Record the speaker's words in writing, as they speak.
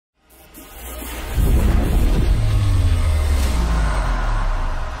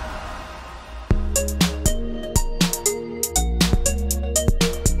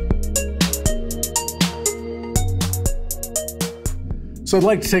So I'd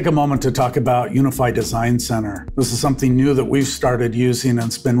like to take a moment to talk about UniFi Design Center. This is something new that we've started using, and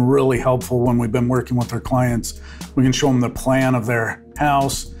it's been really helpful when we've been working with our clients. We can show them the plan of their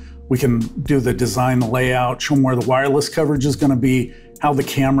house. We can do the design, the layout, show them where the wireless coverage is going to be, how the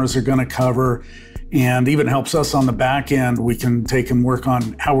cameras are going to cover, and even helps us on the back end. We can take and work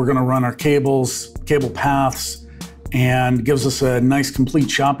on how we're going to run our cables, cable paths, and gives us a nice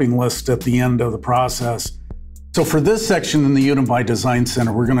complete shopping list at the end of the process. So for this section in the UniFi Design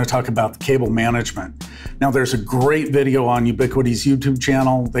Center, we're going to talk about the cable management. Now there's a great video on Ubiquiti's YouTube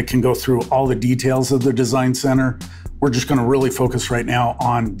channel that can go through all the details of the Design Center. We're just going to really focus right now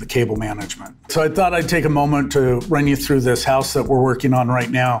on the cable management. So I thought I'd take a moment to run you through this house that we're working on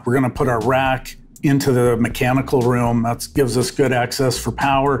right now. We're going to put our rack into the mechanical room. That gives us good access for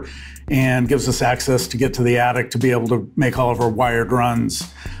power and gives us access to get to the attic to be able to make all of our wired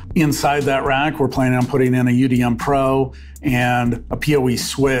runs. Inside that rack, we're planning on putting in a UDM Pro and a PoE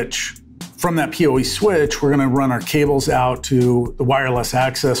switch. From that PoE switch, we're going to run our cables out to the wireless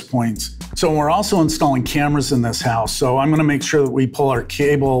access points. So we're also installing cameras in this house. So I'm going to make sure that we pull our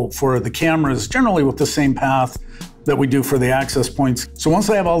cable for the cameras generally with the same path that we do for the access points. So once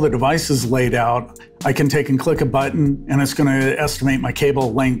I have all the devices laid out, I can take and click a button and it's going to estimate my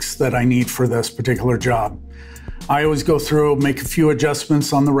cable lengths that I need for this particular job. I always go through, make a few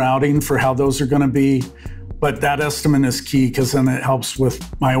adjustments on the routing for how those are going to be, but that estimate is key because then it helps with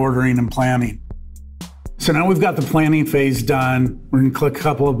my ordering and planning. So now we've got the planning phase done. We're going to click a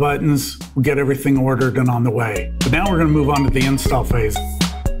couple of buttons, we'll get everything ordered and on the way. But now we're going to move on to the install phase.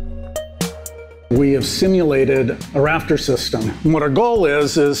 We have simulated a rafter system. And what our goal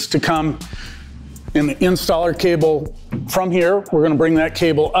is to come and install our cable from here. We're going to bring that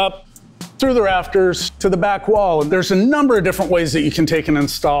cable up through the rafters to the back wall. And there's a number of different ways that you can take and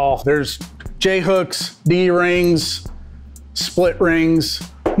install. There's J-hooks, D-rings, split rings.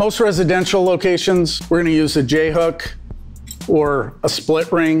 Most residential locations, we're going to use a J-hook or a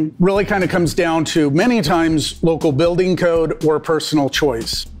split ring. Really kind of comes down to many times local building code or personal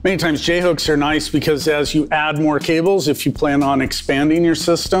choice. Many times J-hooks are nice because as you add more cables, if you plan on expanding your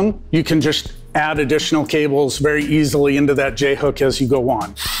system, you can just add additional cables very easily into that J-hook as you go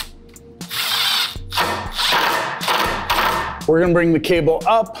on. We're going to bring the cable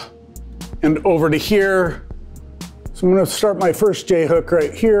up and over to here. So I'm going to start my first J-hook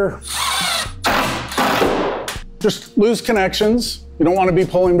right here. Just loose connections. You don't want to be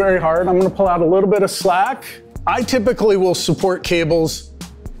pulling very hard. I'm going to pull out a little bit of slack. I typically will support cables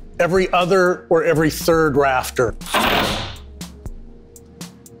every other or every third rafter.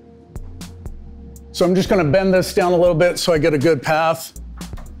 So I'm just going to bend this down a little bit so I get a good path.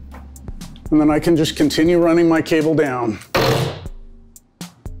 And then I can just continue running my cable down.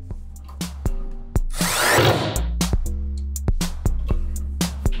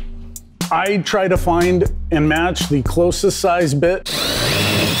 I try to find and match the closest size bit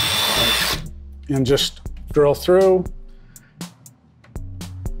and just drill through,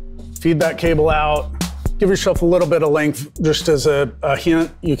 feed that cable out, give yourself a little bit of length. Just as a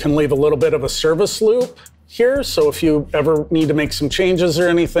hint, you can leave a little bit of a service loop here. So if you ever need to make some changes or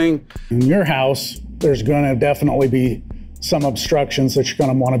anything in your house, there's going to definitely be some obstructions that you're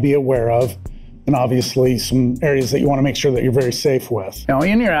going to want to be aware of. And obviously some areas that you want to make sure that you're very safe with. Now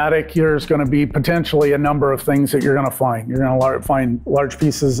in your attic, there's going to be potentially a number of things that you're going to find. You're going to find large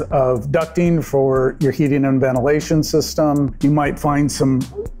pieces of ducting for your heating and ventilation system. You might find some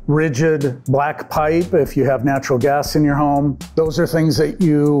rigid black pipe if you have natural gas in your home. Those are things that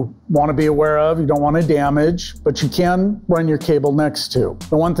you want to be aware of. You don't want to damage, but you can run your cable next to.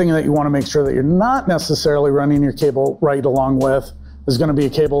 The one thing that you want to make sure that you're not necessarily running your cable right along with is going to be a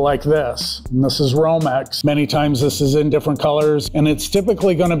cable like this. And this is Romex. Many times this is in different colors, and it's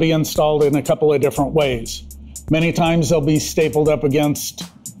typically going to be installed in a couple of different ways. Many times they'll be stapled up against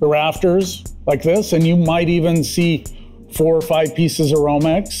the rafters like this, and you might even see 4 or 5 pieces of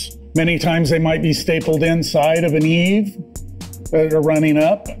Romex. Many times they might be stapled inside of an eave that are running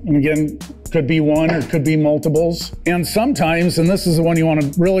up. And again, could be one or could be multiples. And sometimes, and this is the one you want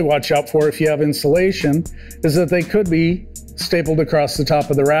to really watch out for if you have insulation, is that they could be stapled across the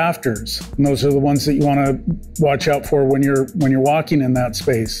top of the rafters. And those are the ones that you want to watch out for when you're walking in that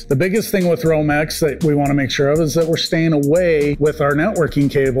space. The biggest thing with Romex that we want to make sure of is that we're staying away with our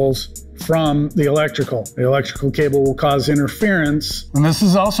networking cables from the electrical. The electrical cable will cause interference. And this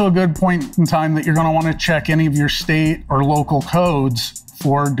is also a good point in time that you're going to want to check any of your state or local codes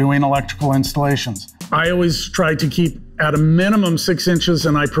for doing electrical installations. I always try to keep at a minimum 6 inches,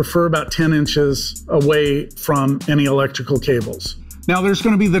 and I prefer about 10 inches away from any electrical cables. Now there's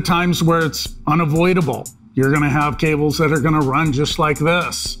going to be the times where it's unavoidable. you're gonna have cables that are gonna run just like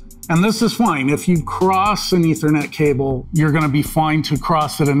this. And this is fine. If you cross an Ethernet cable, you're gonna be fine to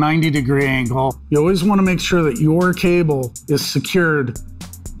cross at a 90-degree angle. You always wanna make sure that your cable is secured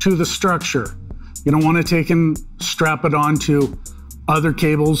to the structure. You don't wanna take and strap it onto other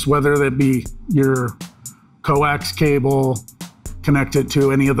cables, whether that be your coax cable, connect it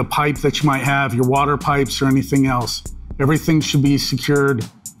to any of the pipe that you might have, your water pipes or anything else. Everything should be secured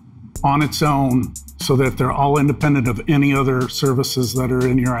on its own so that they're all independent of any other services that are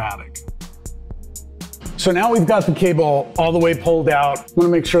in your attic. So now we've got the cable all the way pulled out. I'm gonna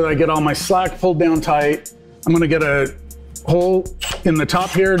make sure that I get all my slack pulled down tight. I'm gonna get a hole in the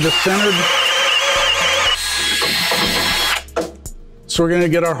top here, just centered. So we're gonna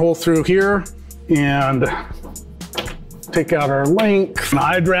get our hole through here and take out our link.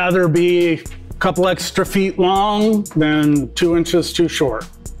 I'd rather be a couple extra feet long than 2 inches too short.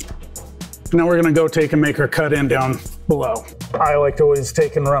 Now we're gonna go take and make our cut in down below. I like to always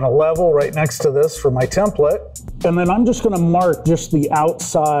take and run a level right next to this for my template. And then I'm just gonna mark just the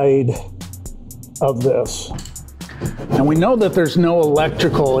outside of this. And we know that there's no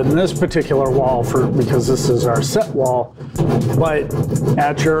electrical in this particular wall because this is our set wall, but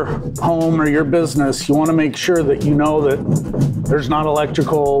at your home or your business, you wanna make sure that you know that there's not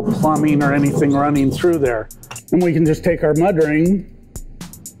electrical, plumbing, or anything running through there. And we can just take our mud ring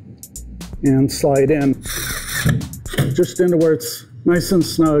and slide in just into where it's nice and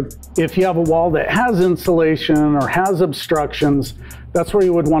snug. If you have a wall that has insulation or has obstructions, that's where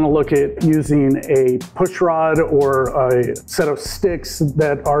you would want to look at using a push rod or a set of sticks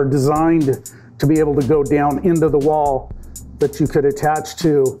that are designed to be able to go down into the wall that you could attach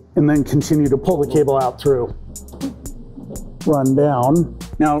to and then continue to pull the cable out through. Run down.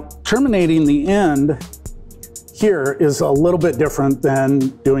 Now, terminating the end here is a little bit different than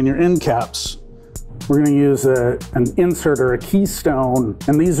doing your end caps. We're going to use an insert or a Keystone,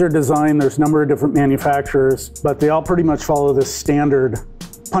 and these are designed, there's a number of different manufacturers, but they all pretty much follow this standard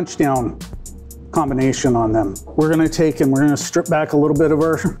punch down combination on them. We're going to take and we're going to strip back a little bit of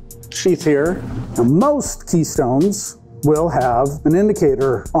our sheath here. Now, most Keystones will have an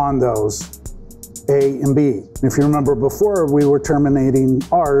indicator on those, A and B. And if you remember before, we were terminating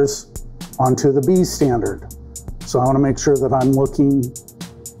ours onto the B standard. So I want to make sure that I'm looking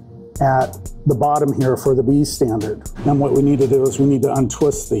at the bottom here for the B standard. And what we need to do is we need to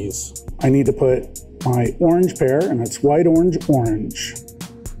untwist these. I need to put my orange pair, and it's white, orange, orange.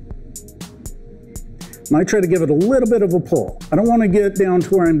 And I try to give it a little bit of a pull. I don't want to get down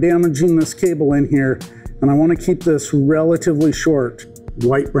to where I'm damaging this cable in here, and I want to keep this relatively short.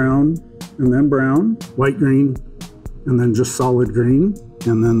 White, brown, and then brown, white, green, and then just solid green.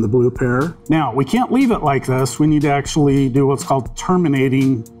 And then the blue pair. Now, we can't leave it like this. We need to actually do what's called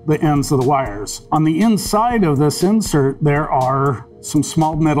terminating the ends of the wires. On the inside of this insert, there are some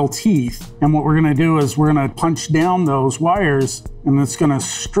small metal teeth. And what we're gonna do is we're gonna punch down those wires, and it's gonna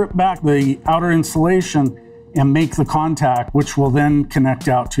strip back the outer insulation and make the contact, which will then connect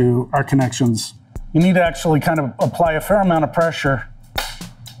out to our connections. You need to actually kind of apply a fair amount of pressure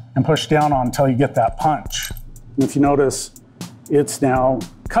and push down on until you get that punch. And if you notice, it's now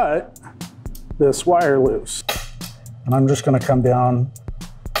cut this wire loose. And I'm just gonna come down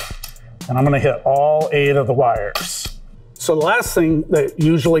and I'm gonna hit all 8 of the wires. So the last thing that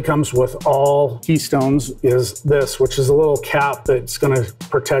usually comes with all Keystones is this, which is a little cap that's gonna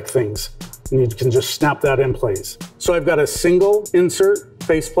protect things. And you can just snap that in place. So I've got a single insert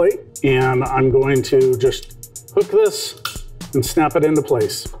faceplate, and I'm going to just hook this and snap it into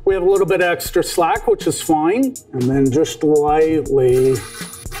place. We have a little bit of extra slack, which is fine, and then just lightly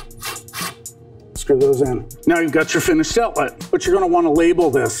screw those in. Now you've got your finished outlet, but you're gonna wanna label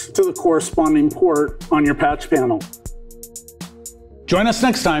this to the corresponding port on your patch panel. Join us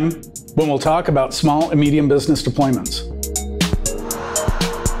next time when we'll talk about small and medium business deployments.